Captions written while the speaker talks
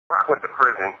I went to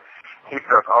prison, he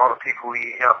took all the people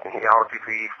he helped and all the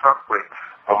people he fucked with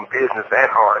on business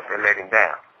and art, they let him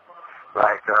down.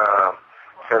 Like,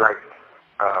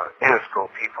 Interscope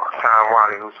people, Tom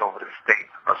Wiley, who's over the state,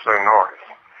 or certain artists.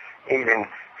 Even,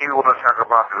 he want to talk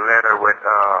about the letter with,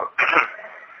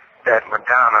 that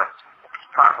Madonna.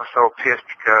 Pop was so pissed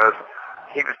because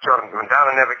he was talking,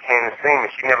 Madonna never came to see him,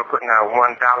 and she never put out $1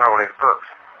 on his books.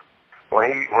 When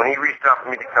he reached out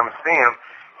for me to come see him,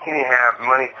 he didn't have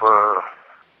money for,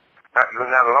 not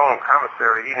alone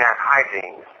commissary, he didn't have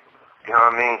hygiene. You know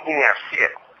what I mean? He didn't have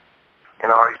shit. And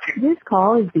all these people. This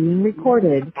call is being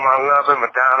recorded. My lover,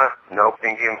 Madonna, nope,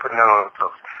 didn't even put nothing on the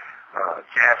books.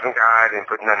 Jasmine guy didn't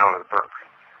put nothing on the books.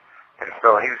 And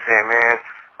so he was saying, man,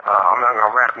 I'm not going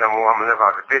to rap no more, I'm going to live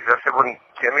out the bitches. I said, well,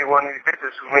 tell me one of these bitches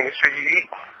who's making sure you eat.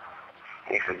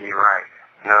 He said, you're right,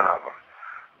 none of them.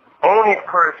 Only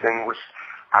person which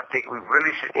I think we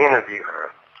really should interview her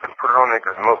and put her on there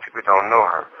because most people don't know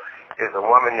her is a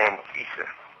woman named Keisha.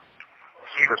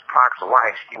 She was Pac's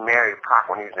wife. She married Pac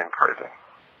when he was in prison.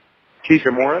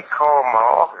 Keisha Morris? She called my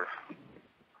office.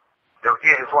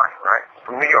 Yeah, his wife, right?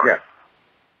 From New York. Yeah.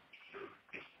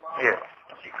 Yeah.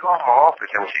 She called my office,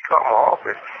 and when she called my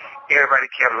office, everybody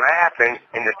kept laughing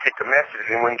and they took the message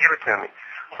and wouldn't give it to me.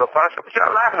 So I said, what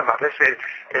y'all laughing about? They said,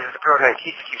 there's this girl named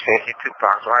Keisha keeps saying she took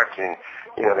Pac's wife and,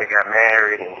 they got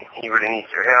married and he really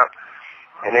needs your help.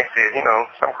 And they said,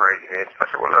 some crazy bitch. I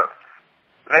said, well, look,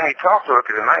 let me talk to her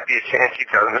because it might be a chance she's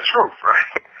telling the truth,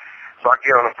 right? So I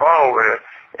get on the phone with her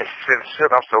and she said,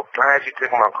 Suge, I'm so glad you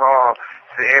took my call.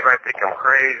 She said, everybody think I'm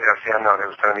crazy. I said, I know,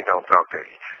 they was telling me don't talk to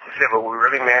you. She said, but we're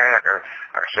really married. I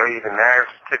can show you the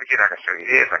marriage certificate. I can show you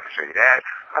this. I can show you that.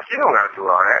 I said, you don't got to do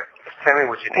all that. Just tell me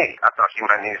what you need. I thought she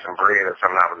might need some bread or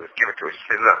something. I would just give it to her. She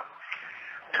said, look,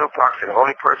 Tupac said, the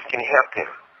only person can help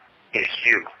him is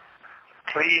you.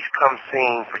 Please come see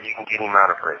him so you can get him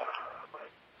out of prison.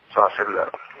 So I said,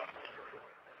 look,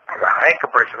 I got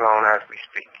anchor bracelet on as we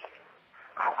speak.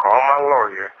 I'll call my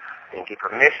lawyer and get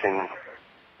permission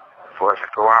for us to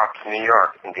go out to New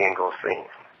York and then go see him.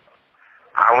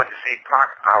 I went to see Pac.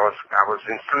 I was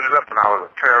suited up and I was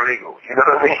a paralegal. You know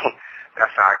what I mean?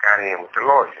 That's how I got in with the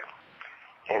lawyer.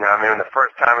 And I mean, the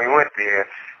first time we went there,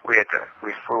 we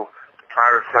flew the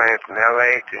private plane from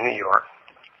L.A. to New York.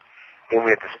 Then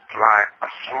we had to fly a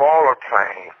smaller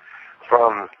plane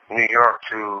from New York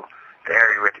to the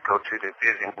area we had to go to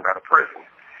visit him by the prison.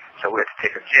 So we had to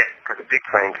take a jet because the big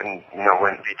plane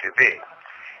wouldn't be too big.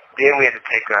 Then we had to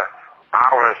take an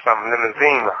hour and some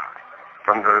limousine ride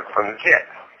from the jet.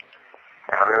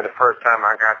 And I remember the first time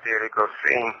I got there to go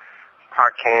see him,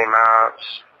 Pac came out,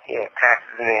 he had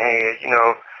patches in his head,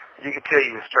 you could tell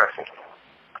he was stressing.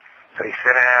 So he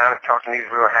sat down and talked to me, he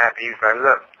was real happy. He was like,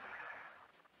 look,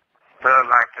 Thug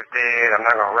Life is dead, I'm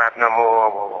not going to rap no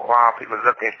more, while people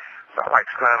looking. So I like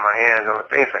slamming my hands on the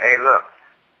thing and say, hey, look,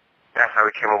 that's how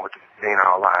we came up with the thing,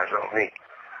 all eyes on me.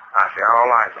 I said, all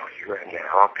eyes on you right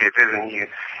now. I'm here visiting you,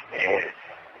 and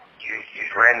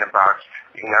you're ranting about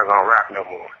you're not going to rap no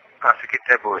more. I said, get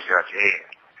that bullshit out your head.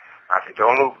 I said,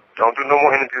 don't do no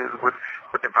more interviews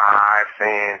with the vibe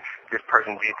saying this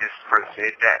person did this, person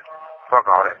did that. Fuck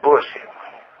all that bullshit.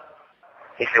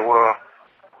 He said, well,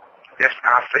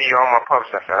 I'll see you on my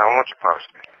poster. I said, I don't want your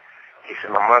poster. He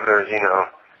said, my mother, she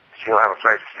don't have a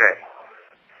place to stay.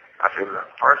 I said, look,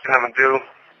 first thing I'm going to do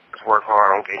is work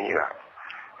hard on getting you out.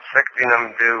 Second thing I'm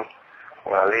going to do,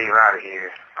 when I leave out of here,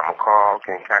 I'm going to call,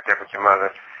 get in contact with your mother,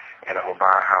 and I'm going to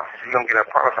buy a house. If you're going to get a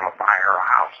promise, I'm going to buy her a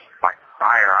house. Like,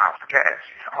 buy her a house for cash.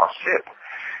 She said, oh, shit.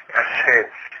 I said,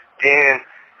 then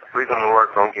we're going to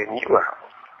work on getting you out.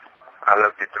 I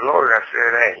looked at the lawyer. I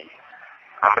said, hey,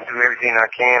 I'm going to do everything I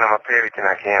can. I'm going to pay everything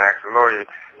I can. I asked the lawyer,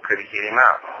 could he get him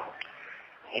out?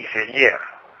 He said, yeah.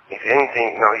 He said,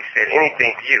 anything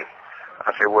for you.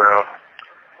 I said, well,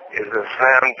 is it a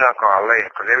slam dunk or a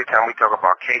layup? Because every time we talk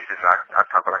about cases, I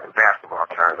talk like in basketball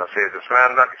terms. I said, is it a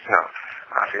slam dunk? He said, no.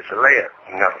 I said, it's a layup.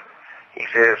 No. He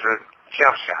said, it's a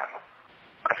jump shot.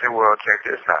 I said, well, check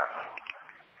this out.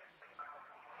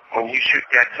 When you shoot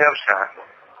that jump shot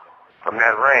from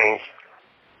that range,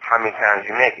 how many times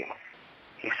you make it?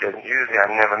 He said, usually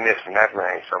I never miss from that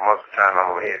range, so most of the time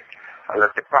I'm going to hit. I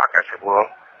looked at Pac. I said, well,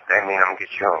 that means I'm going to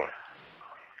get you on.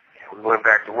 We went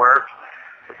back to work.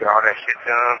 We got all that shit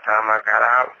done. Time I got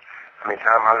out,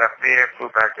 time I left there, flew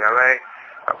back to L.A.,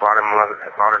 I bought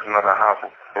us another house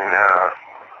in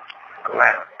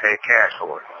Atlanta, paid cash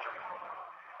for it.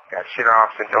 Got shit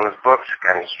off, sent on his books,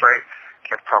 got him straight,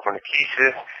 kept talking to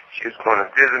Keisha. She was going to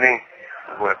visit him.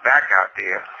 We went back out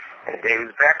there, and the day he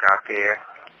was back out there,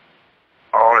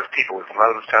 all his people, his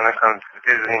mother was trying to come to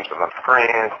visit him, some of my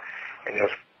friends, and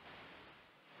there was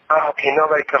Oh, okay,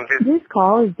 nobody come visit. This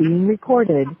call is being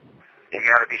recorded. It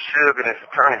got to be Suge and his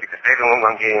attorney because they're the one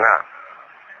going to get him out.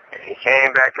 And he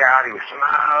came back out. He was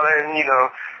smiling, you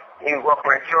know. He was walking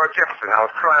like George Jefferson. I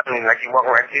was crying like he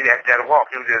walking like that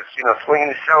walk. He was just, you know,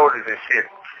 swinging his shoulders and shit.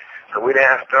 So we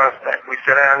downstairs, we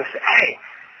sat down and said, hey,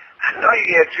 I know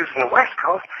you had juice on the West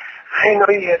Coast. I didn't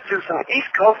know you had juice on the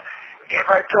East Coast.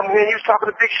 Everybody told me, man, you was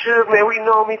talking to Big Suge, man. We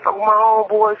know me, fucking my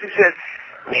homeboys. He said,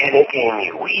 man, they gave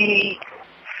me weed.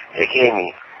 They gave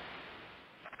me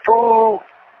food.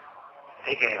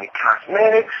 They gave me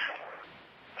cosmetics.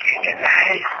 Gave me a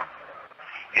knife.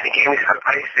 And they gave me some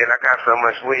ice. He said, I got so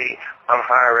much weed, I'm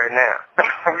high right now.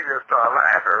 We just started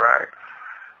laughing, right?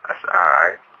 I said, all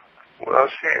right. Well,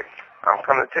 shit, I'm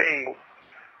coming to tell you,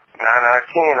 9 out of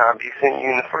 10, I'll be sending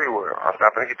you in the free world. I'm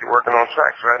going to get you working on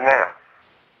tracks right now.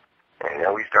 And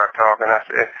then we start talking. I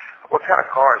said, what kind of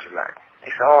cars you like?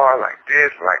 He said, oh, I like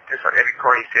this, like this. Like every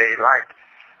car he said he liked,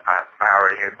 I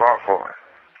already had bought for him.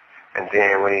 And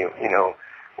then when he, you know,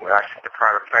 when I sent the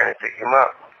private plane to pick him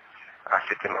up, I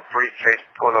sent him a briefcase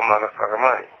full of motherfucking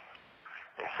money.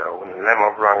 And so when the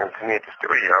limo brought him to me at the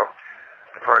studio,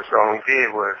 the first song we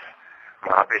did was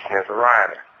My Ambition as a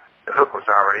Rider. The hook was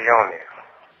already on there.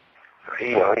 So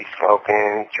he, you know, he's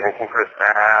smoking, drinking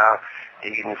Cristal,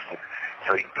 eating.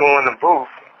 So he go in the booth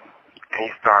and he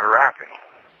started rapping.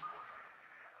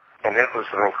 And this was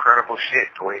some incredible shit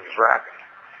the way he was rapping.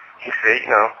 He said, you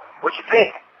know, what you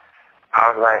think? I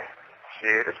was like,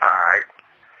 shit, it's alright.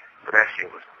 But that shit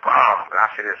was bomb. But I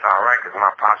said, it's alright because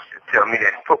my pops used to tell me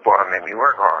that football made me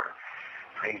work harder.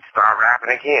 So he started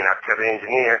rapping again. I tell the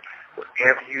engineer,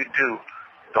 whatever you do,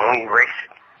 don't erase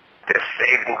it. Just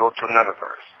save it and go to another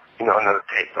verse. You know, another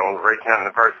tape. Don't erase none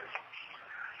of the verses.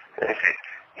 And he said,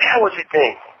 yeah, what you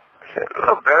think? I said, a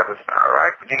little better, but it's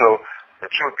alright. But you know, the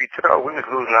truth be told, we was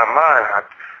losing our mind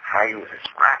how he was just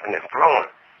rapping and flowing.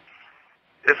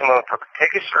 This motherfucker take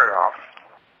his shirt off.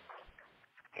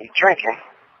 He drinking.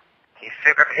 He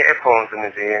still got the headphones in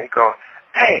his ear. He go,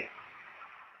 hey,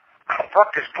 fuck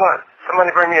this blunt.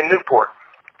 Somebody bring me a Newport.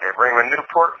 They bring him a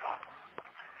Newport.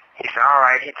 He said, all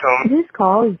right. He told me. This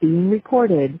call is being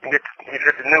recorded. He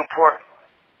lit the Newport.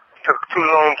 Took 2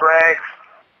 long drags.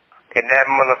 And that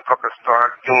motherfucker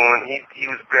started doing, he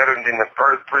was better than the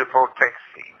first 3 or 4 takes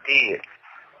he did.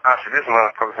 I said, this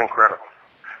motherfucker's incredible.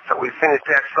 So we finished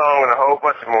that song and a whole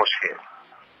bunch of more shit.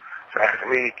 So as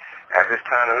it's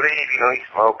time to leave, you know, he's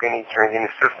smoking, he's drinking,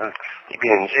 his sisters, he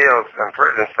been in jail, in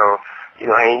prison, so, you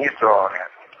know, I ain't used to all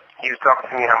that. He was talking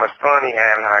to me how much fun he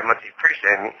had and how much he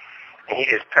appreciated me, and he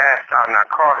just passed out and I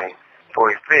caught him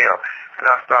before he fell. And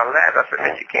I started laughing. I said,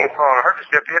 man, you can't fall and hurt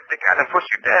yourself. You have to get and push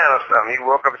you down or something. He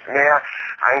woke up and said, man,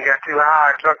 I ain't got too high.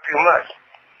 I drunk too much.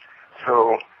 So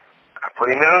I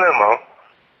put him in a limo.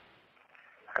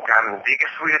 I got him the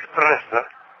biggest suite at the Peninsula.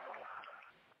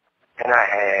 And I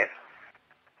had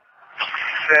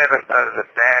 7 of the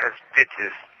baddest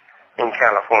bitches in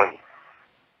California.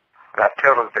 And I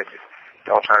tell those bitches,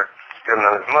 don't try to steal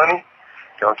none of his money.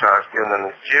 Don't try to steal none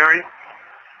of his jewelry.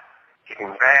 You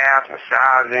can bath,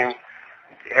 massage him,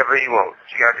 whatever you want.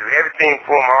 You got to do everything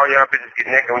for him. All y'all bitches get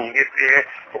naked when you get there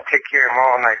and take care of him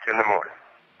all night till in the morning.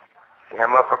 And that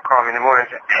motherfucker called me in the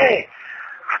morning and said, hey,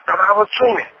 I thought I was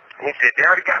dreaming. And he said, they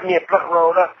already got me a blunt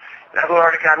rolled up. That one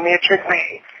already got me a drink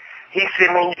made. He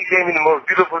said, man, you gave me the most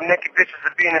beautiful naked bitches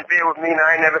to be in the bed with me, and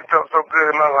I ain't never felt so good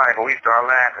in my life. And we started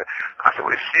laughing. I said,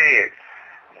 well, shit,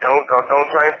 don't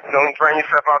drain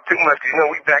yourself out too much, because, you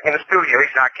know, we back in the studio. He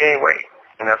said, I can't wait.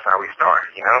 And that's how we started,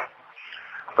 you know.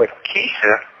 But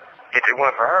Keisha, if it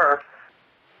weren't for her,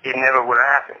 it never would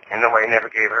have happened, and nobody never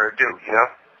gave her a due, you know.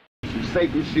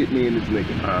 Sacred shit, me and this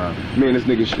nigga. Me and this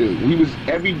nigga Suge. He was,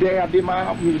 every day I did my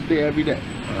album, he was there every day.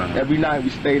 Every night we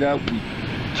stayed up, we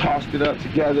tossed it up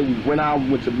together, we went out,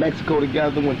 we went to Mexico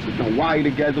together, went to Hawaii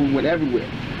together, we went everywhere.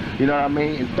 You know what I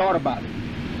mean? And thought about it.